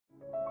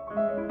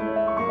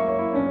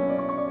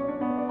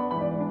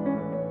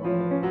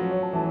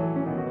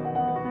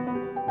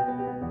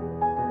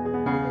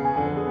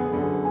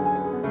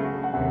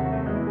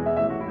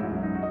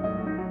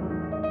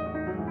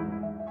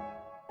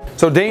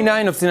So day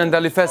 9 of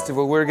Tsinandali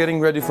Festival, we're getting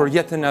ready for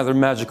yet another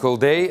magical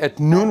day. At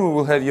noon we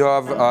will have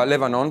Yoav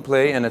Levanon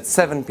play, and at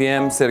 7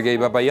 p.m. Sergei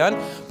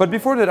Babayan. But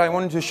before that I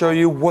wanted to show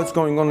you what's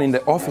going on in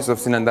the office of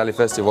Tsinandali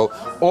Festival.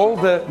 All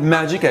the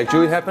magic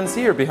actually happens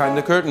here behind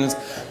the curtains.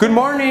 Good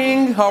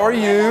morning, how are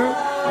you?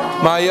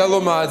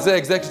 Jorbenadze,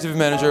 executive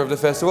manager of the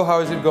festival. How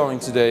is it going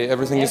today?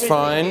 Everything is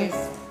fine?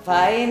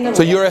 Fine.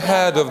 So you're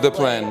ahead of the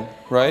plan,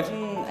 right?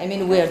 I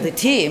mean, we're the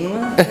team.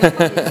 Isa,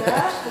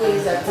 who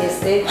is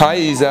artistic. Hi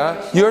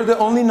Isa, you're the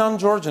only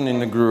non-Georgian in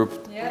the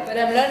group. Yeah, but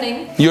I'm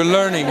learning. You're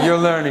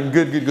learning.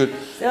 Good, good, good.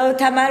 So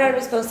Tamara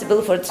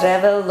responsible for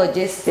travel,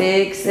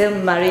 logistics,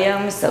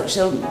 Mariam,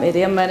 social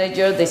media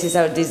manager. This is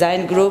our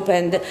design group,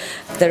 and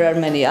there are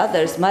many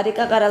others.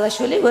 Marika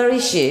Karalashvili, where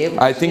is she?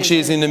 I think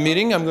she's in the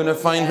meeting. I'm going to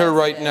find her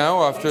right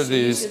now after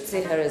this. You should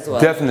see her as well.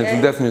 Definitely,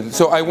 definitely.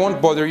 So I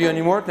won't bother you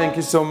anymore. Thank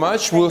you so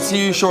much. We'll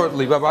see you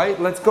shortly. Bye-bye.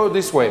 Let's go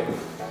this way.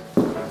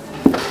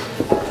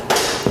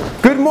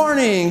 Good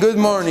morning, good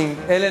morning.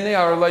 Elene,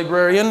 our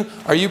librarian,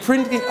 are you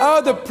printing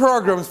the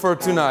programs for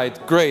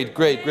tonight? Great,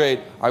 great, great.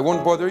 I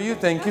won't bother you.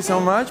 Thank you so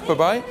much.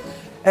 Bye-bye.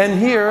 And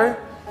here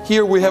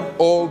we have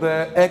all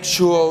the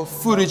actual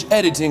footage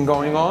editing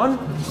going on.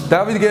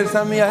 David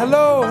Gersamia,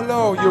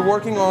 hello. You're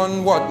working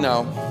on what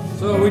now?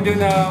 So we do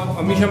now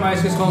a Misha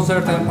Maisky's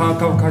concert and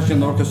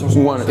Pan-Caucasian Orchestra.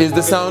 Is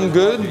the sound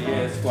good?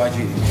 Yes,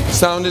 YG.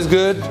 Sound is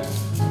good?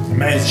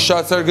 Amazing.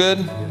 Shots are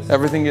good?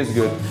 Everything is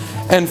good.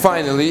 And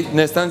finally,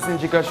 Nestan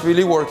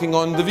Sinjikashvili working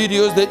on the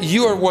videos that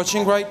you are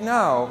watching right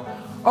now.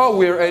 Oh,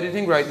 we're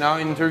editing right now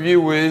an interview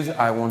with,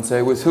 I won't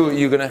say with who,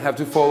 you're gonna have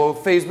to follow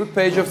Facebook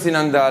page of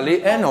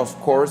Tsinandali and of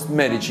course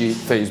Medici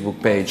Facebook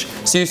page.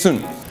 See you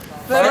soon.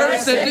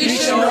 First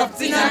edition of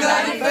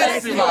Tsinandali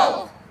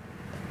Festival.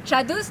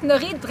 Chadus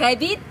norit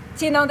brevit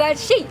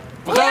Tsinandali.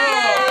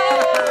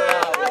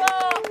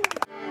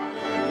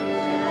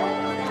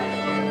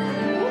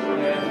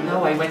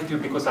 Now I went to,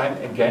 because I'm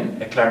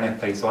again a clarinet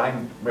player, so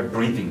I'm a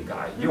breathing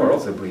guy. You are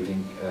also a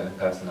breathing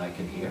person, I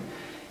can hear.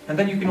 And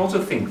then you can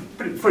also think,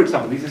 for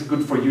example, this is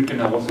good for you to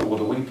know also what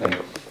a wind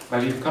player.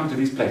 Well, you've come to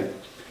this place.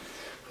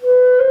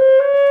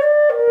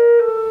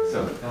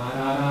 So,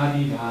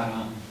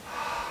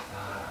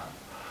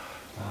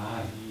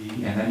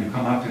 and then you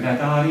come up to that,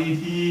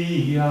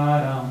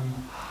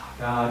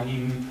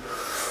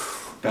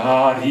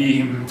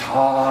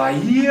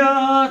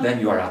 then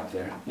you are up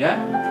there, yeah?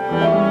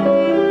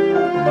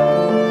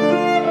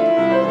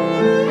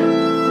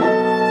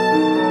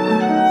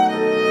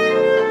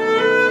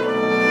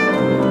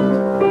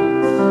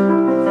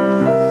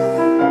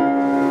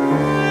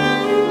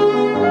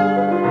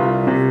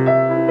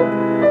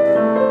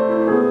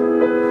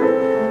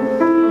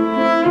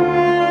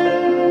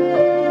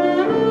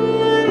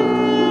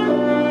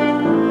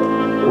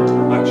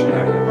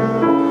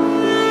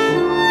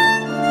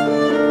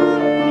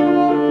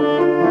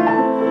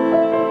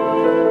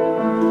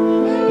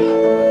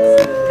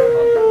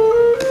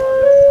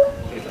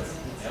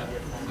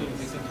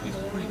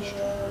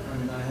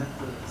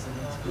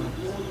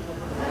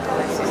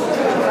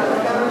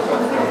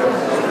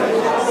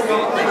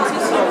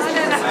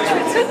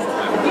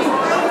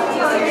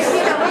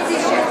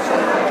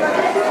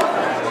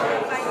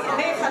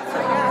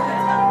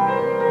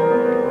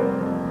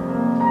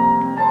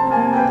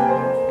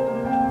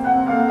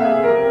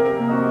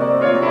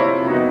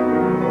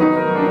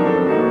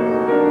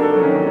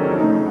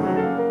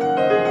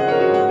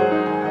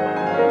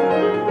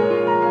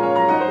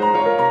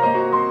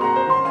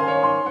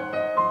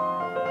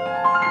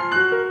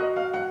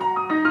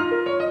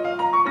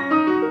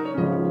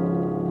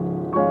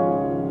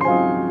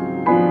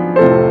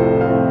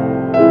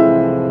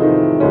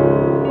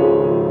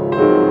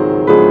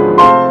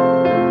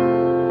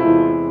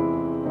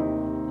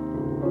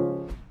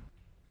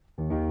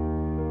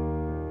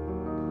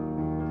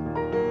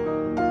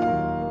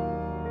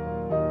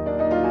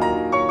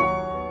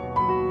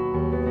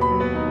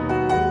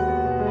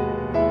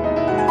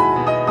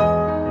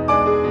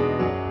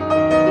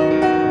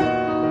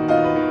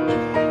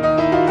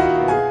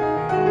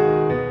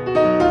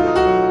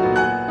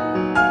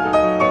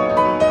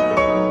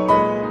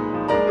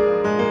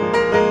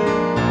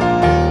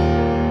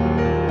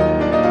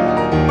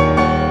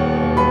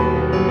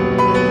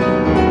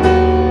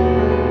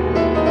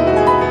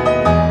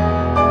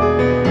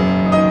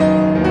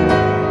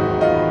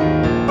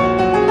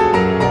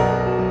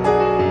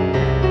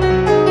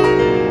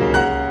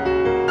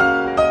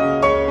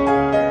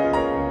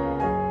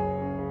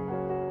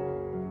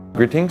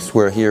 Greetings,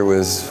 we're here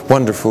with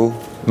wonderful,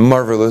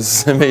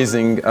 marvelous,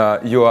 amazing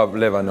Yoav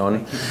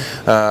Levanon.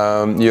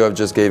 Yoav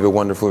just gave a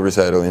wonderful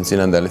recital in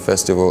Tsinandali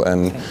Festival,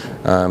 and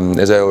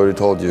as I already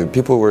told you,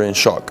 people were in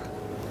shock.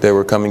 They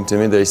were coming to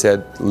me, they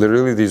said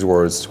literally these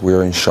words,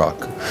 we're in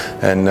shock.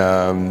 And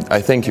I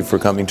thank you for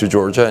coming to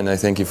Georgia, and I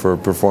thank you for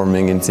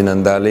performing in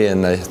Tsinandali,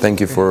 and I thank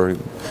you for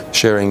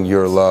sharing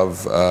your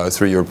love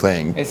through your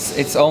playing.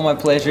 It's all my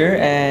pleasure,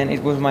 and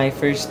it was my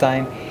first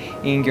time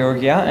in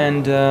Georgia,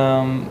 and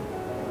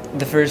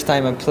the first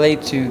time I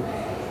played to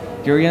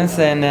Georgians,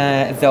 and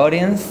the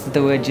audience, they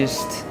were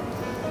just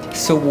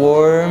so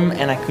warm,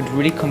 and I could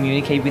really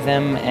communicate with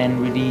them and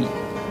really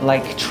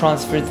like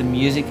transfer the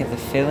music and the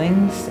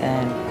feelings,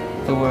 and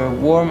they were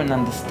warm and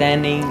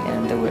understanding,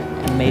 and they were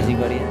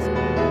amazing audience.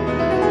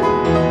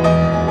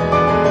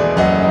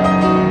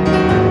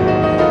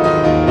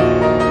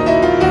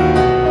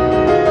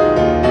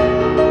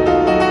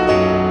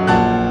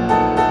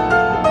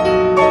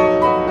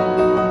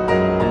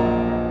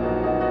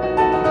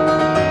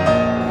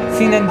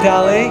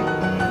 Tsinandali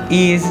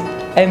is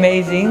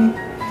amazing,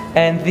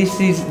 and this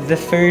is the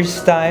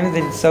first time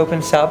that it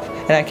opens up,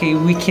 and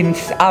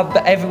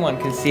everyone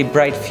can see a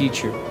bright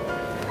future.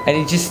 And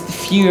it's just a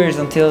few years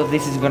until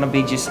this is gonna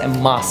be just a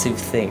massive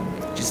thing,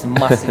 just a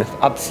massive,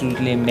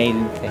 absolutely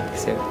amazing thing.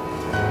 So.